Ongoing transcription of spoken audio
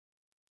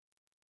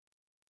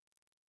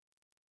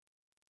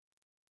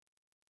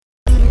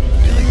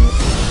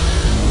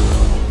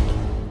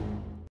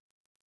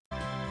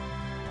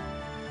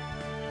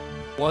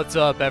What's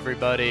up,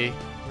 everybody?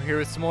 We're here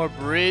with some more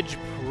bridge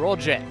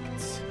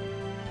projects.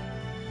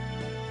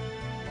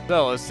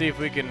 So, let's see if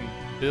we can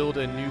build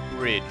a new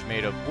bridge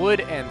made of wood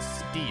and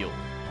steel.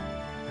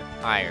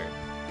 And iron.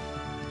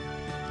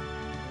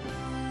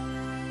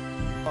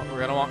 Oh, we're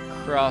gonna want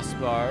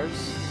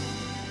crossbars.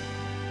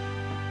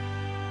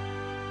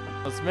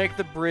 Let's make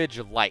the bridge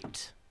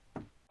light.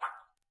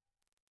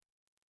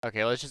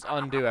 Okay, let's just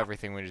undo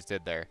everything we just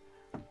did there.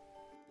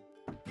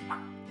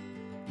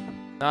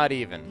 Not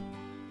even.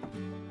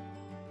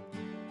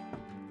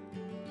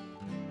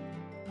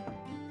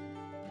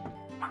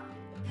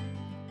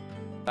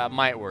 That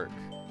might work.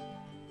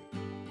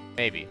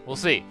 Maybe. We'll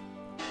see.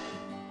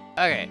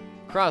 Okay,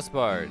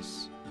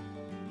 crossbars.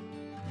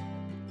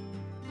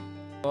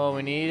 Well,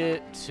 we need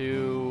it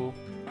to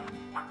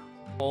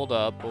hold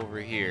up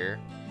over here.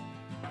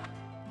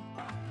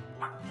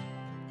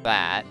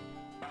 That.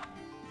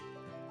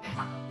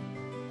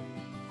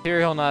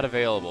 Material not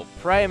available.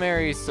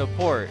 Primary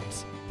support.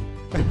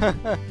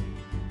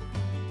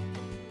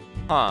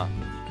 Huh.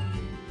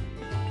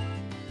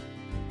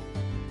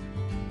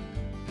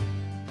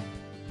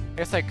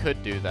 Guess I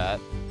could do that.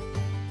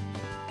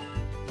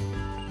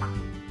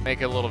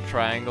 Make a little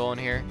triangle in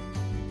here.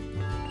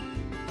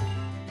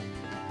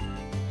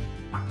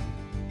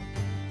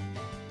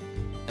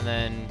 And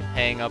then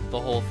hang up the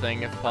whole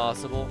thing if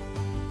possible.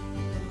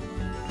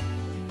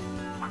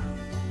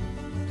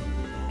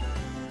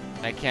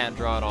 I can't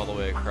draw it all the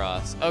way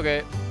across.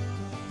 Okay.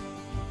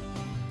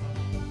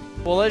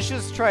 Well, let's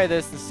just try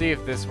this and see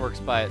if this works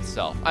by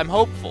itself. I'm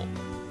hopeful.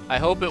 I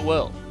hope it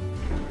will.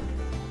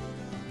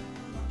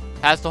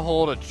 Has to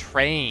hold a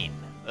train.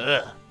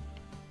 Ugh.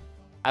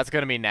 That's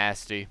gonna be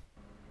nasty.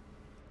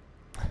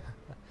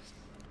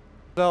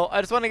 So,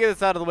 I just want to get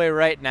this out of the way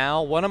right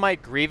now. One of my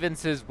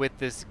grievances with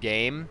this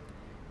game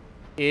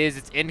is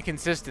its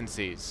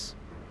inconsistencies.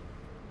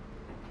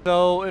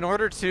 So, in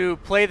order to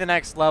play the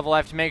next level, I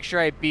have to make sure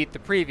I beat the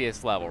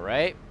previous level,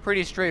 right?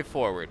 Pretty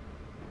straightforward.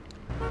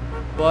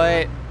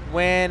 But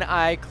when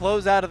I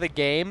close out of the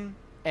game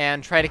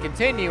and try to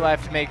continue, I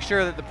have to make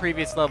sure that the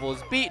previous level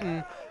is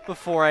beaten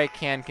before I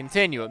can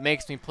continue. It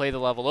makes me play the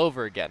level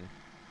over again.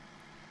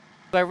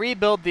 So I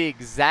rebuild the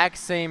exact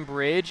same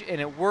bridge,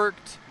 and it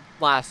worked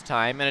last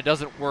time, and it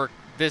doesn't work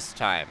this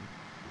time.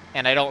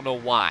 And I don't know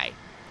why.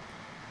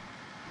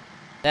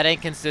 That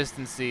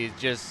inconsistency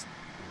just...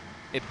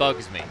 it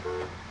bugs me.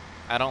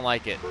 I don't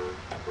like it.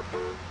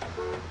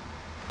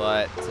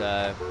 But,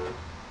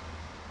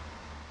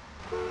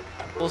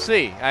 we'll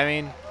see. I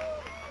mean,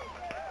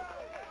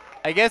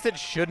 I guess it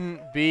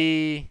shouldn't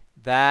be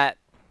that...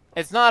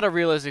 it's not a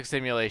realistic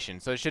simulation,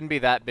 so it shouldn't be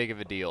that big of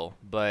a deal,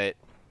 but...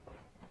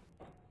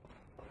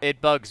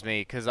 it bugs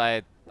me, because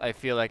I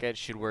feel like it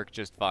should work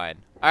just fine.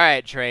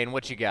 Alright, train,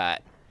 what you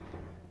got?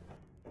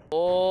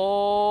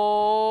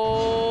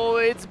 Oh,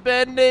 it's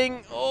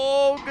bending.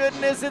 Oh,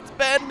 goodness, it's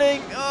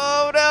bending.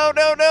 Oh, no,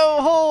 no,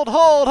 no. Hold,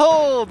 hold,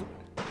 hold.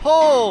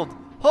 Hold,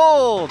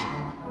 hold.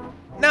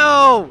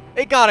 No,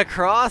 it got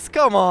across.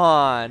 Come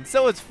on.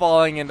 So it's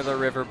falling into the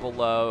river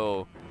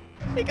below.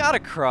 It got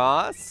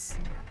across.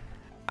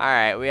 All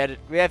right, we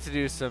have to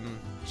do some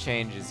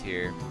changes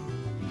here.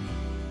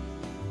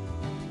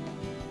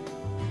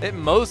 It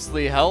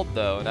mostly held,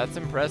 though. That's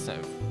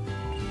impressive.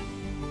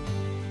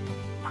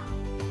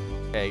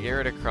 Okay, get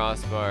rid of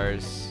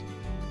crossbars.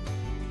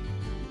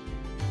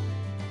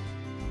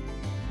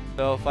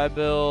 So if I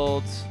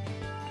build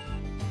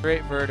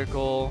straight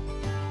vertical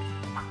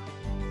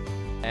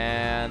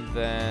and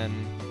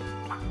then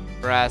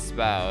brass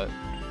spout,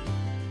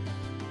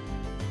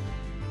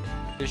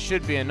 this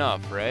should be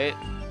enough, right?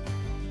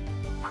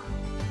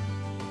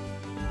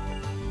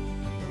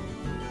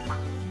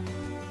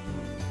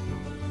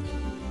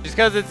 Just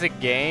because it's a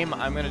game,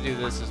 I'm gonna do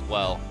this as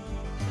well.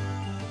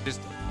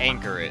 Just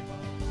anchor it.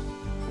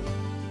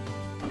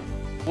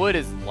 Wood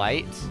is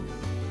light,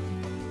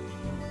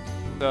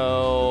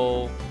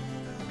 so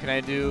can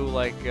I do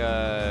like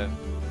I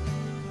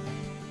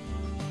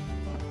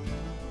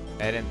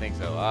didn't think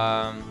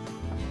so.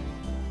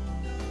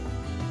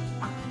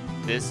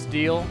 This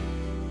steel,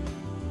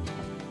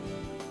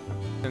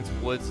 since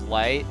wood's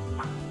light,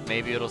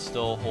 maybe it'll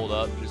still hold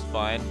up just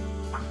fine.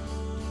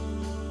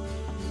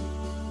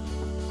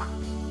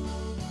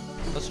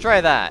 Let's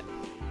try that.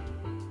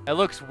 It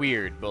looks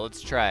weird, but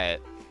let's try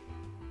it.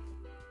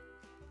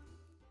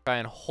 Try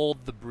and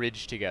hold the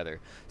bridge together.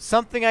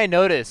 Something I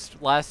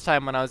noticed last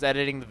time when I was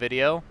editing the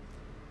video,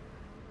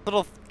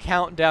 little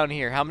countdown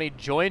here, how many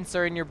joints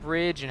are in your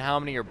bridge and how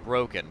many are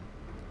broken.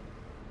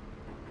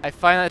 I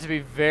find that to be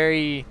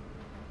very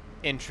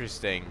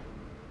interesting,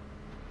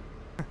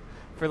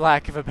 for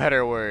lack of a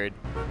better word.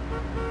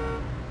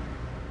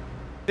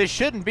 This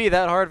shouldn't be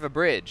that hard of a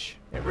bridge.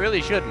 It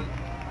really shouldn't.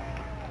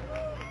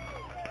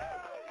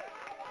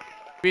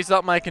 Be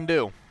something I can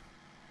do.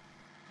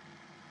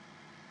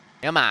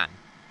 Come on.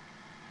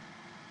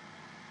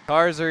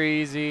 Cars are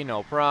easy,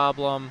 no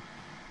problem.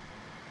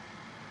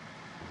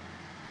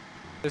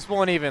 This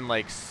won't even,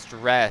 like,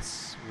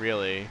 stress,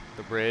 really,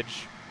 the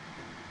bridge.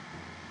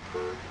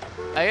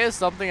 I guess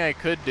something I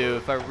could do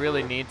if I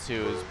really need to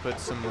is put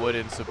some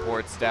wooden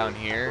supports down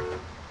here.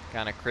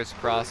 Kind of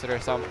crisscross it or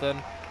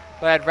something.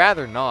 But I'd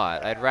rather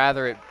not. I'd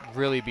rather it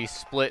really be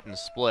split and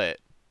split.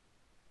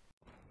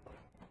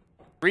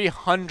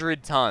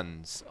 300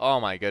 tons. Oh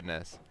my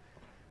goodness.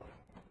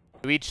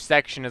 So each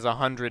section is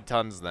 100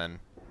 tons then.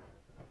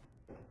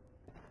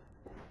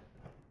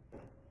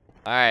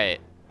 Alright.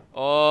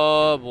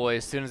 Oh boy,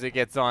 as soon as it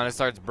gets on, it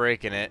starts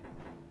breaking it.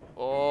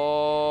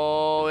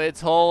 Oh,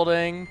 it's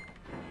holding.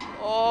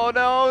 Oh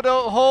no,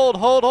 don't hold,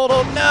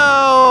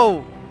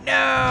 no!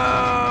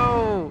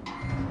 No!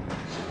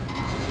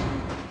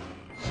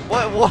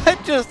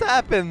 What just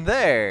happened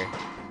there?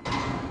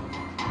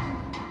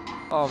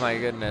 Oh my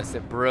goodness,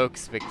 it broke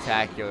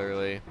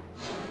spectacularly.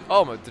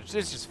 Oh my, it's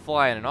just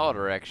flying in all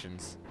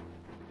directions.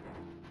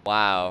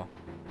 Wow.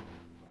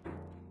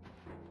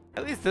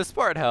 At least this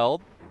part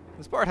held.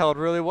 This part held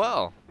really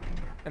well.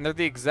 And they're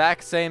the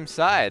exact same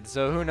side,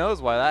 so who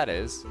knows why that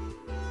is.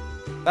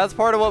 That's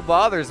part of what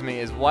bothers me,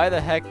 is why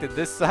the heck did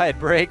this side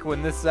break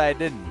when this side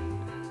didn't?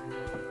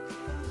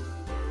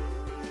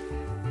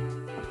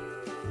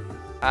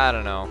 I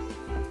don't know.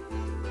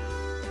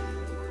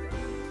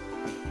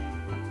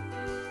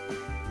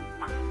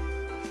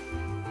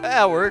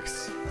 That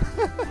works.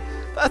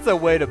 That's a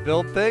way to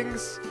build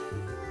things.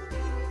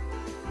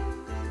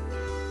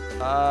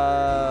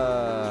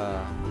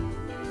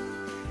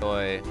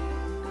 Boy.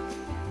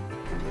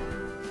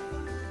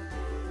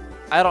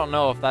 I don't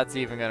know if that's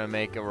even gonna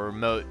make a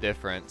remote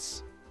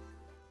difference.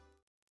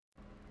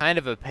 Kind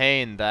of a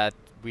pain that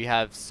we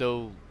have such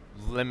a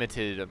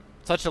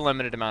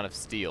limited amount of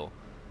steel.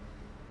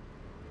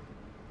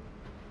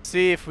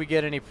 See if we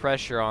get any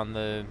pressure on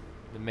the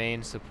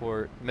main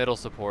support, middle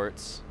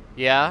supports.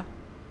 Yeah,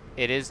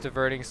 it is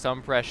diverting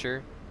some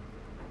pressure.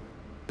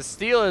 The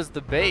steel as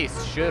the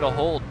base should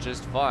hold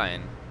just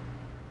fine.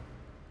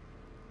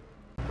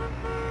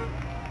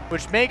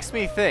 Which makes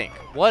me think,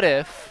 what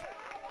if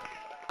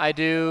I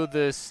do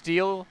the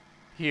steel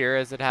here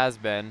as it has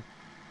been,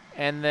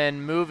 and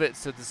then move it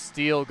so the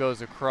steel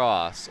goes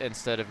across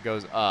instead of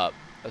goes up,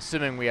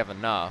 assuming we have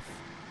enough.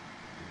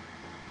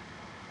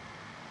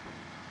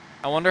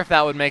 I wonder if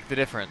that would make the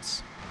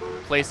difference,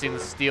 placing the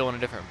steel in a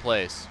different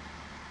place.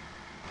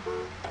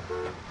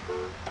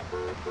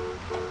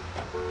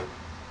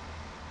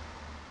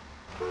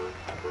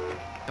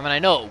 I mean, I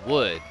know it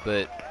would,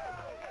 but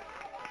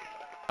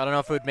I don't know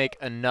if it would make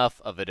enough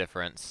of a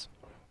difference.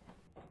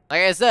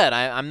 Like I said,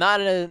 I'm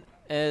not a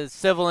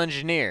civil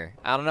engineer.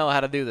 I don't know how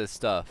to do this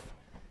stuff.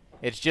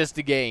 It's just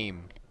a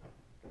game.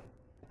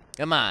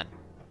 Come on.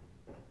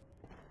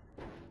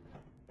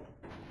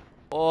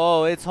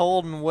 Oh, it's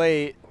holding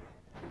weight.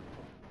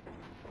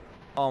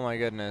 Oh my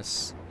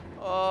goodness.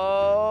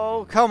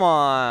 Oh, come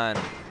on.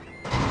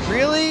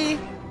 Really?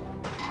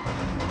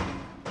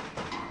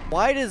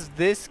 Why does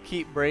this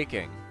keep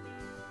breaking?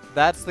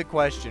 That's the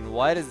question.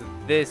 Why does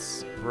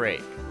this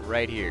break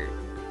right here?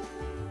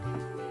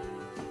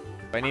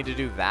 Do I need to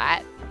do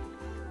that?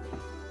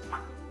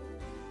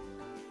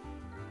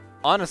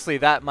 Honestly,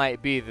 that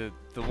might be the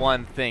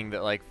one thing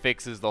that like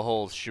fixes the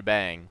whole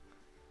shebang.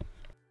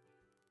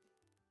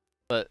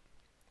 But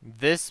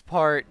this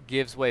part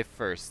gives way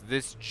first.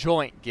 This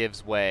joint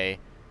gives way,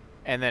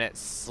 and then it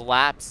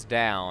slaps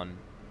down,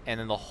 and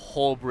then the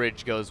whole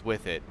bridge goes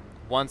with it.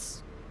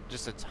 Once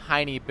just a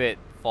tiny bit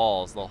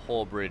falls, the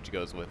whole bridge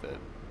goes with it.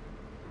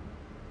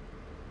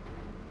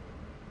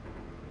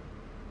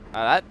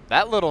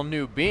 That little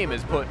new beam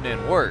is putting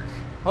in work.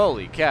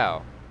 Holy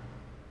cow.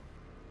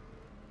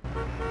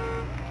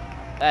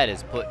 That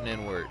is putting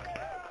in work.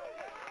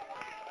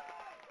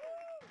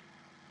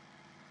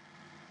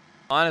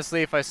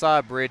 Honestly, if I saw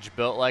a bridge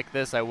built like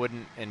this, I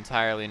wouldn't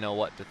entirely know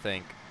what to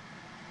think.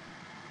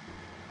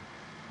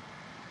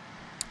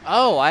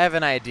 Oh, I have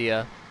an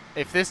idea.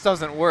 If this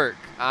doesn't work,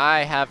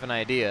 I have an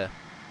idea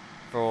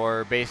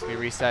for basically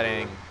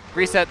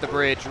reset the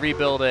bridge,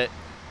 rebuild it,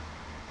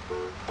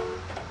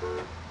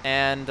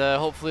 and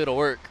hopefully it'll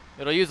work.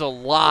 It'll use a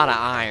lot of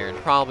iron,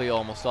 probably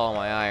almost all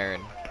my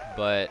iron,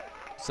 but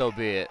so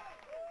be it.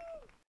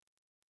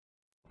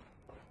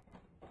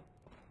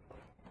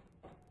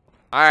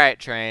 Alright,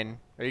 train.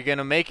 Are you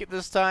gonna make it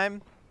this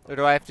time? Or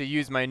do I have to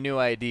use my new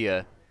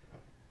idea?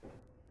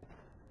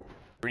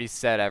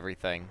 Reset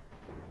everything.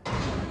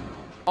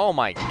 Oh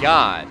my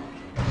god.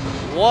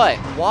 What?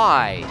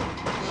 Why?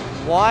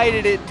 Why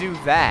did it do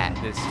that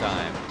this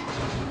time?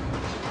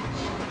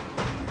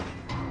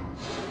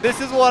 This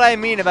is what I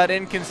mean about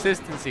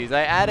inconsistencies.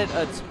 I added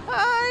a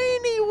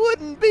tiny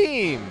wooden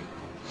beam,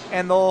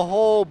 and the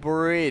whole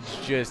bridge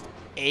just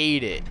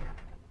ate it.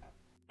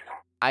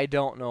 I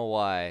don't know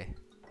why.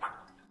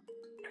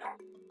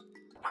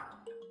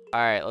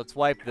 Alright, let's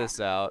wipe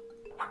this out.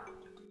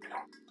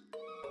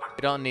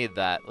 We don't need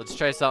that. Let's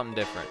try something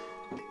different.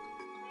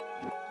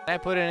 Can I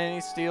put in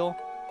any steel?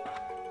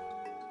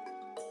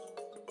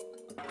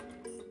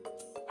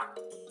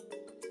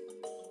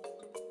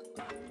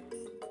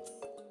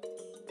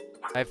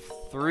 I have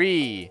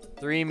 3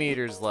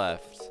 meters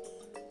left.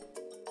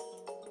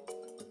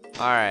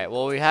 Alright,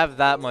 well we have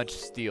that much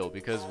steel,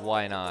 because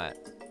why not?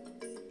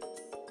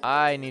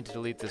 I need to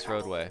delete this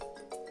roadway.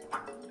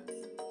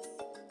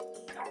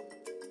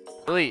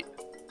 Delete!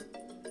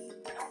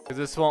 Because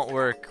this won't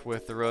work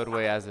with the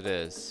roadway as it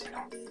is.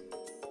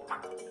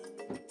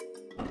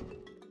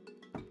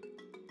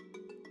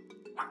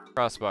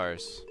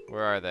 Crossbars,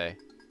 where are they?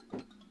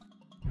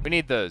 We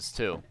need those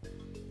too.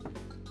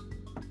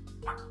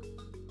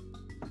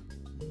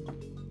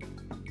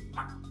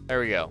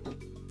 There we go.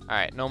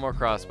 Alright, no more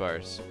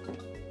crossbars.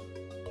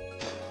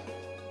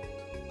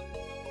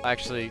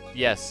 Actually,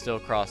 yes, still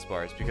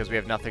crossbars, because we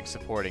have nothing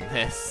supporting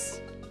this.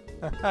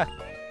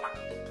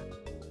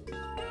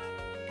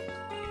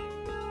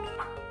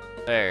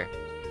 There.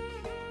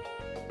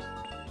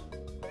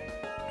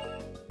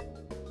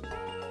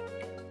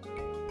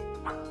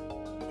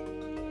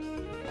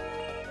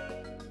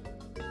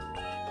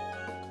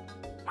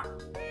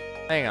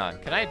 Hang on,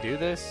 can I do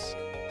this?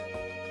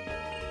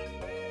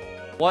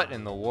 What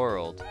in the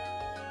world?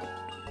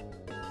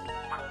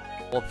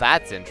 Well,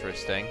 that's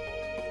interesting.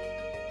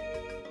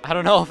 I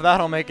don't know if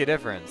that'll make a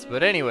difference,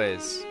 but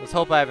anyways, let's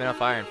hope I have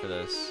enough iron for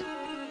this.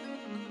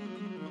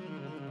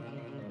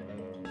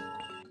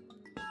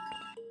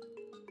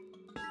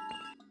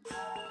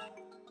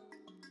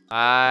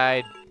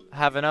 I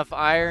have enough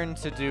iron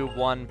to do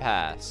one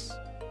pass.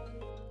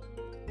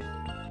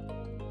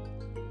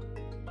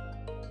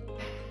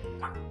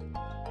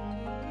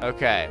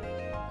 Okay.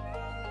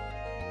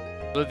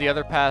 Do the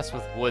other pass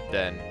with wood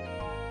then.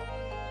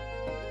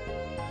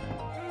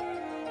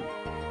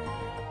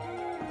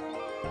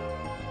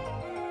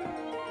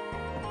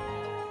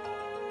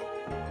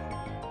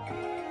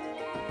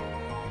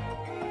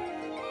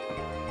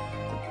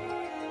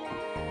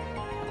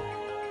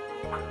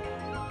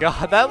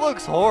 God, that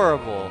looks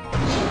horrible.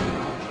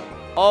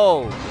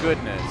 Oh,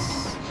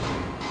 goodness.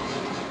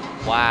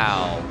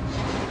 Wow.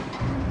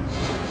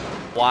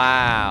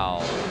 Wow.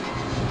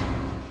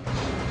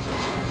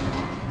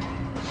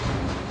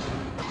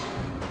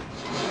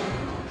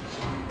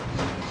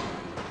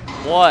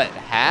 What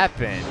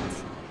happened?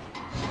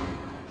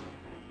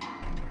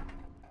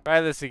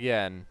 Try this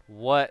again.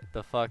 What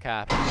the fuck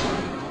happened?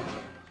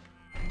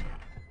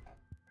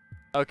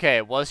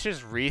 Okay, well, let's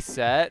just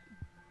reset.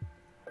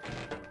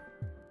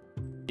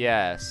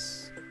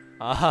 Yes.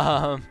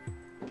 Alright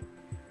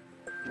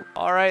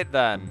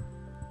then.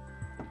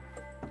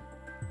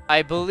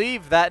 I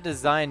believe that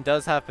design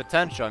does have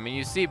potential. I mean,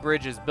 you see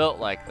bridges built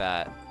like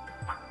that.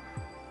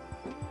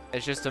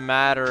 It's just a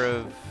matter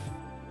of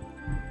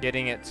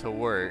getting it to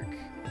work.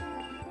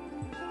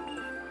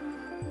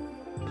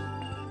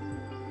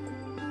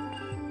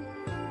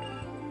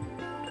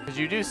 Because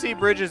you do see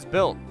bridges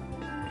built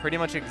pretty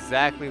much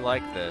exactly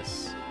like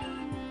this.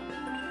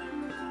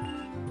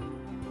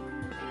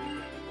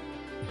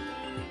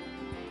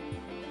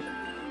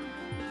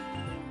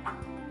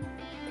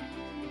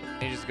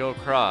 You just go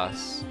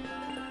across.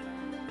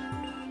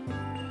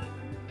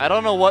 I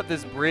don't know what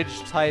this bridge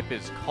type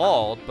is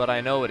called, but I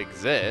know it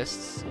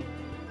exists.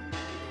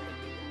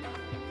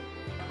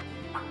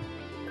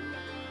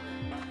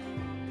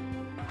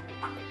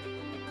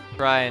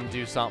 Try and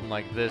do something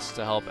like this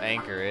to help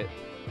anchor it.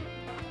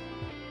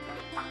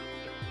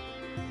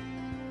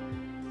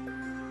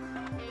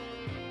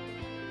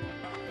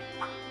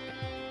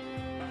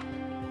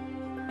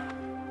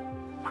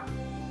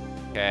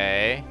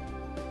 Okay.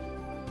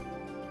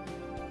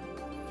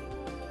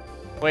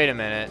 Wait a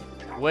minute.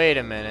 Wait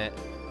a minute.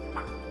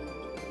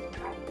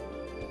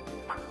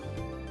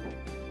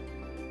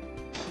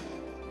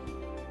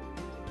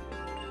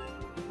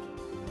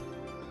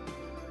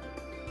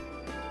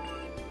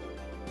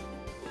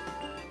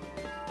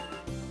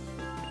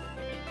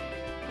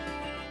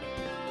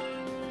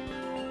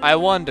 I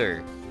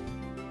wonder.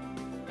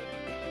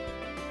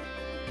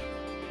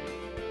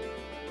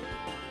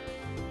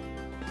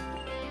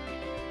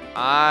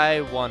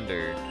 I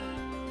wonder.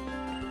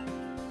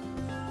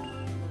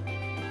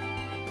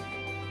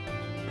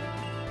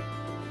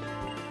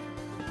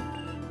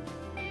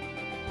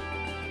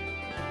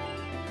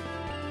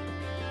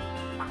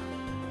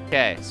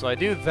 Okay, so I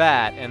do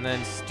that and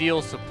then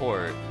steel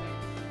support.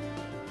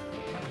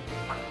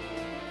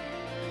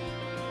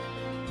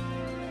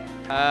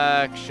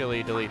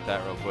 Actually, delete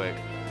that real quick.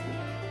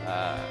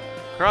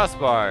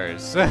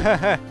 Crossbars.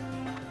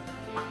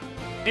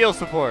 Steel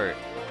support.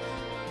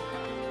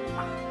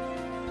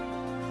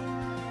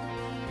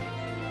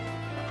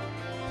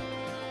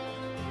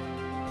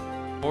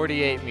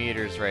 $48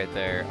 meters right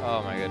there.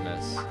 Oh my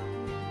goodness.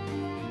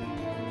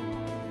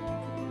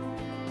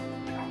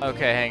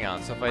 Okay, hang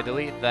on. So if I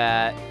delete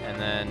that and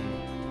then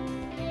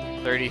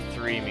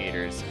 33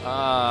 meters.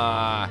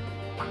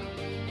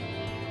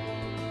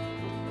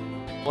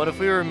 What if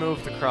we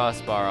remove the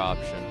crossbar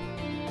option?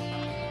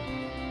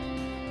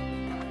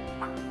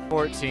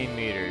 14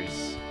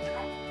 meters.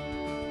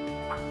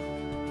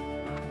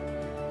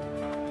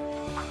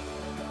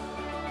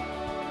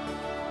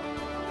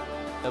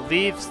 It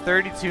leaves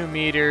 32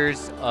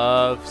 meters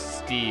of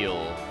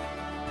steel.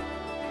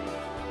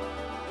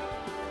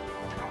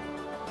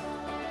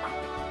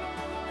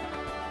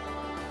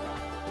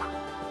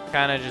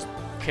 kind of just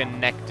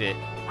connect it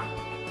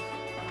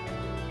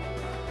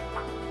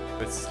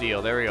with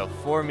steel. There we go.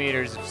 4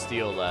 meters of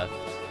steel left.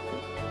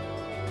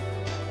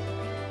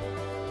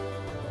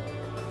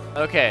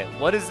 Okay,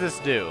 what does this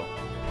do?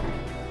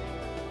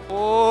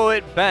 Oh,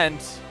 it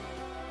bent.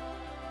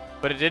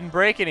 But it didn't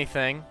break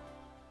anything.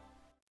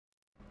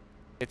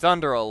 It's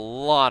under a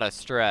lot of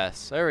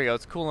stress. There we go,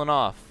 it's cooling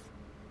off.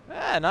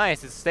 Ah,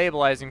 nice, it's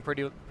stabilizing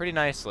pretty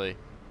nicely.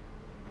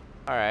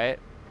 Alright.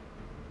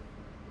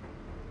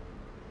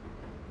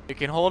 It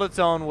can hold its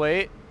own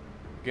weight.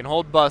 It can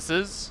hold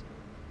buses.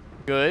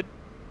 Good,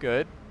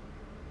 good.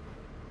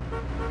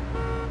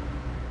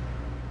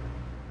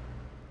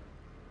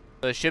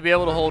 So it should be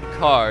able to hold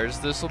cars.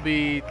 This will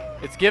be...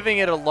 It's giving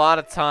it a lot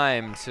of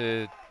time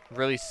to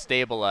really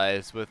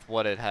stabilize with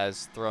what it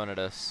has thrown at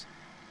us.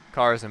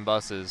 Cars and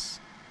buses.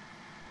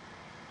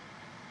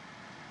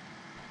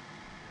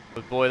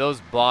 But boy,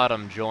 those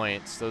bottom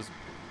joints,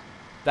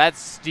 that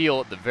steel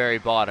at the very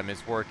bottom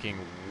is working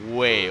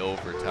way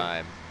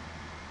overtime.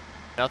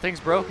 Nothing's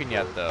broken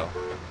yet, though.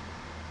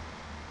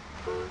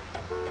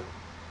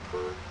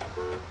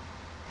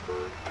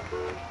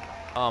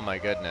 Oh my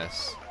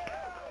goodness.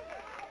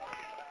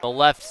 The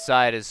left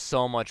side is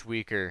so much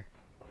weaker,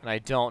 and I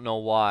don't know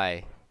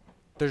why.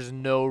 There's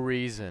no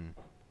reason.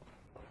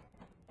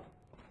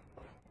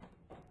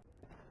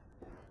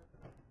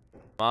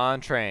 Come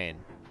on, train.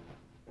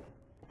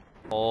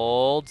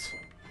 Hold.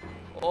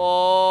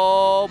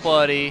 Oh,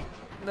 buddy.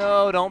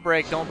 No, don't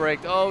break, don't break.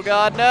 Oh,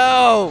 God,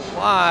 no!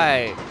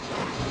 Why?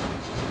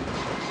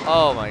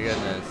 Oh, my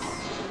goodness.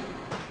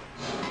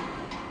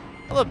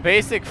 Well, the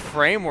basic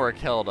framework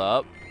held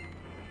up.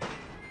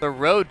 The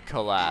road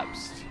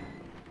collapsed.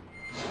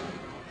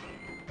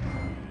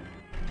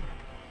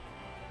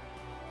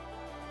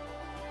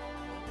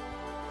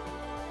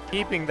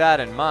 Keeping that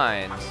in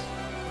mind...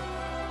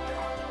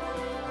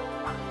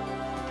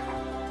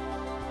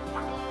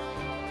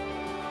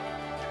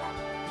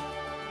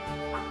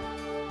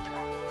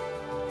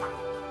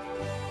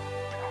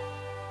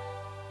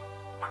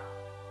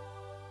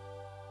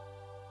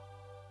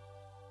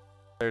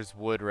 There's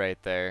wood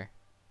right there.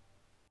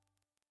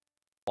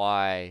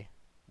 Why?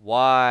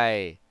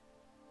 Why?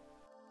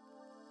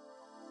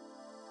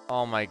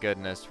 Oh my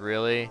goodness,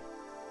 really?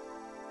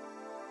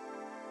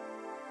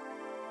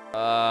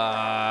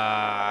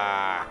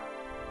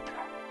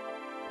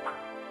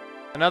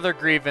 Another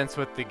grievance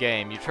with the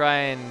game. You try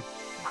and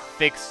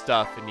fix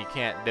stuff and you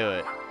can't do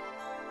it.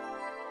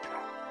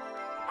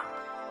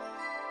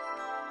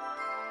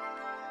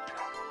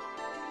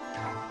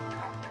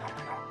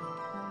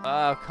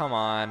 Oh, come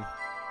on.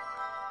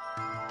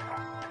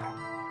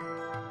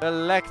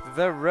 Select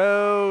the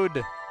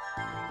road.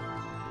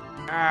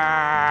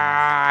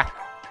 Ah!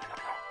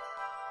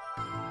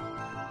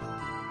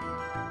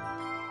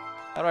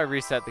 How do I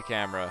reset the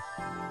camera?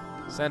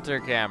 Center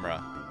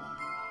camera.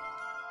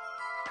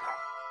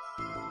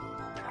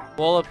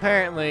 Well,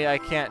 apparently I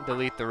can't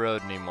delete the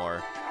road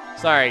anymore.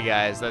 Sorry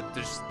guys, the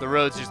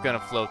road's just gonna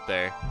float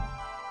there.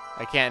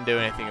 I can't do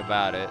anything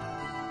about it.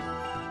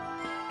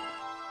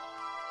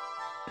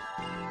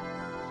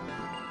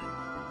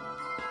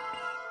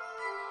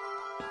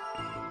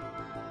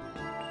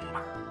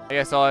 I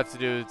guess all I have to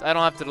do is, I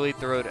don't have to delete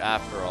the road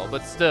after all,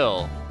 but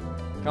still,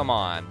 come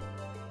on.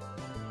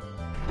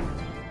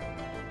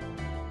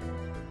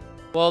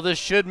 Well, this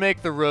should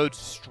make the road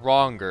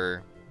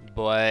stronger,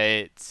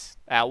 but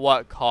at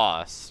what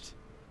cost?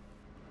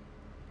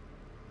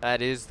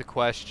 That is the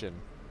question.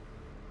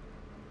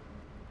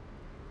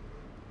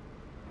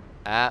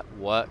 At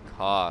what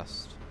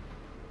cost?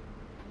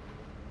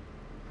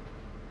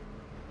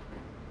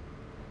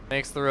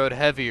 Makes the road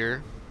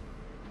heavier.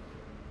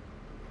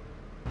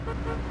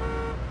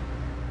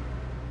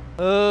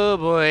 Oh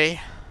boy.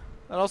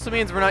 That also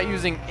means we're not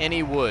using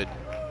any wood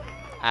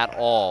at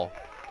all.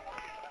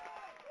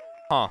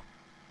 Huh.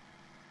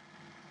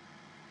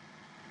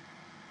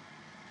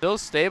 Still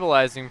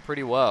stabilizing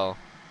pretty well.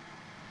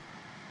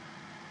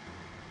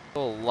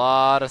 Still a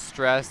lot of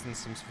stress in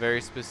some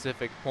very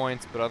specific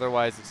points, but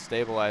otherwise it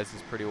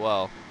stabilizes pretty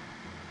well.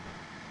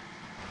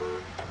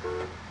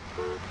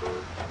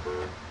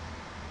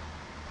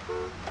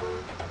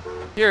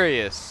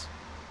 Curious.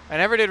 I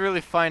never did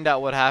really find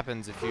out what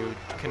happens if you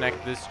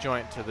connect this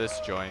joint to this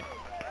joint.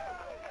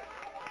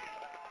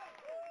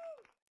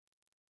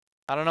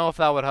 I don't know if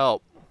that would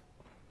help.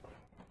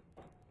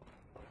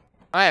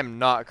 I am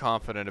not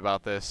confident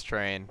about this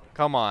train.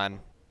 Come on.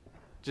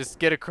 Just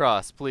get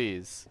across,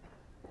 please.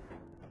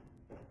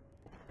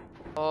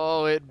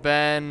 Oh, it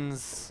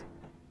bends.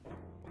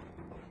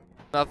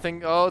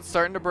 Nothing. Oh, it's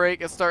starting to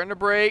break. It's starting to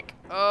break.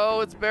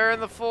 Oh, it's bearing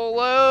the full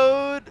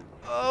load.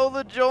 Oh,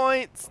 the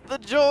joints. The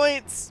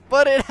joints.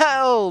 But it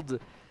held.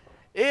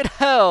 It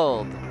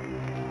held.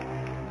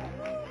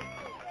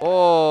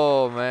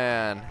 Oh,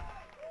 man.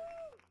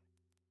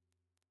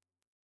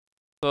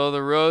 So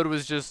the road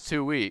was just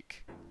too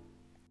weak.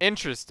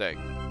 Interesting.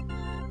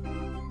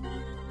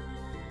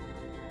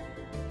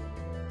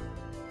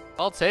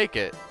 I'll take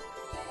it.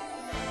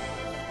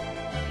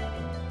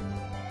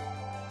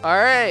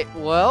 Alright,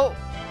 well,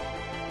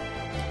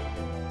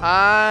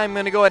 I'm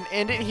going to go ahead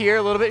and end it here,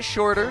 a little bit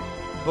shorter,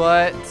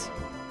 but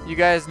you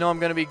guys know I'm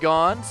going to be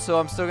gone, so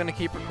I'm still going to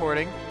keep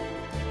recording.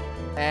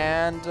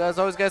 And as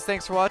always, guys,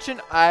 thanks for watching.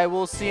 I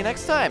will see you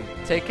next time.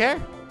 Take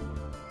care.